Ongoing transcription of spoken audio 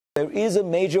There is a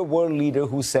major world leader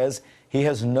who says he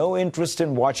has no interest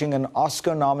in watching an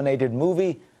Oscar-nominated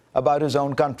movie about his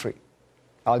own country.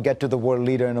 I'll get to the world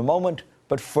leader in a moment,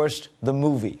 but first, the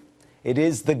movie. It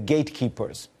is The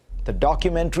Gatekeepers. The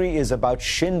documentary is about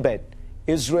Shin Bet,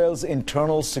 Israel's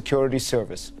internal security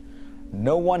service.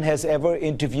 No one has ever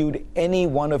interviewed any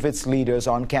one of its leaders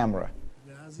on camera.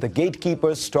 The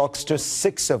Gatekeepers talks to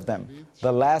 6 of them,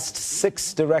 the last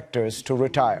 6 directors to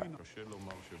retire.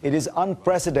 It is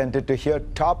unprecedented to hear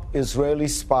top Israeli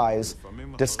spies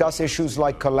discuss issues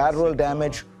like collateral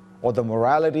damage or the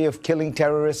morality of killing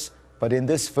terrorists, but in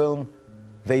this film,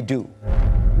 they do.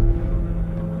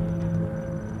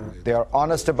 They are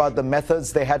honest about the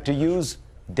methods they had to use,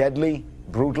 deadly,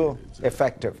 brutal,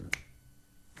 effective.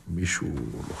 מישהו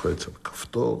לוחץ על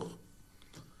כפתור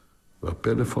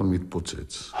והפלאפון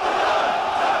מתפוצץ.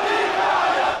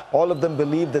 All of them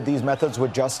believed that these methods were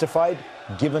justified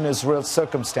given Israel's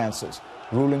circumstances,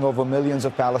 ruling over millions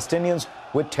of Palestinians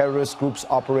with terrorist groups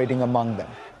operating among them.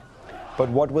 But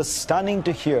what was stunning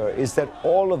to hear is that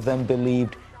all of them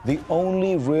believed the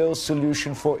only real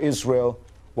solution for Israel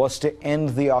was to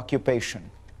end the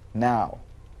occupation now.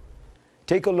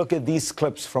 Take a look at these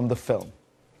clips from the film.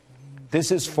 This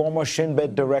is former Shin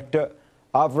Bet director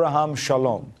Avraham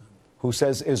Shalom, who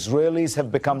says Israelis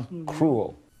have become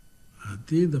cruel.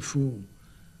 העתיד אפור,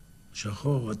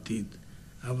 שחור עתיד,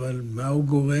 אבל מה הוא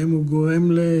גורם? הוא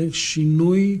גורם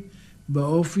לשינוי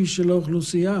באופי של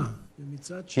האוכלוסייה.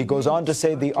 He goes on to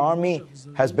say the army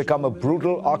has become a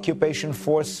brutal occupation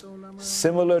force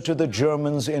similar to the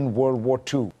Germans in World War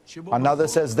II. Another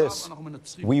says this: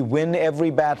 we win every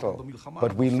battle,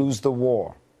 but we lose the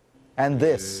war. And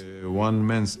this: one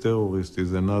man's terrorist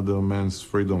is another man's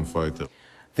freedom fighter.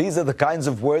 These are the kinds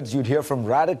of words you'd hear from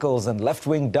radicals and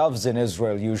left-wing doves in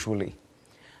Israel usually.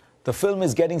 The film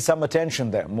is getting some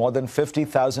attention there. More than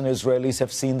 50,000 Israelis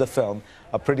have seen the film,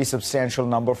 a pretty substantial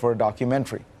number for a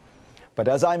documentary. But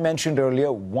as I mentioned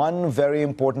earlier, one very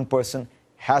important person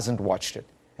hasn't watched it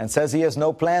and says he has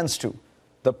no plans to: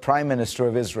 the Prime Minister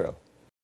of Israel.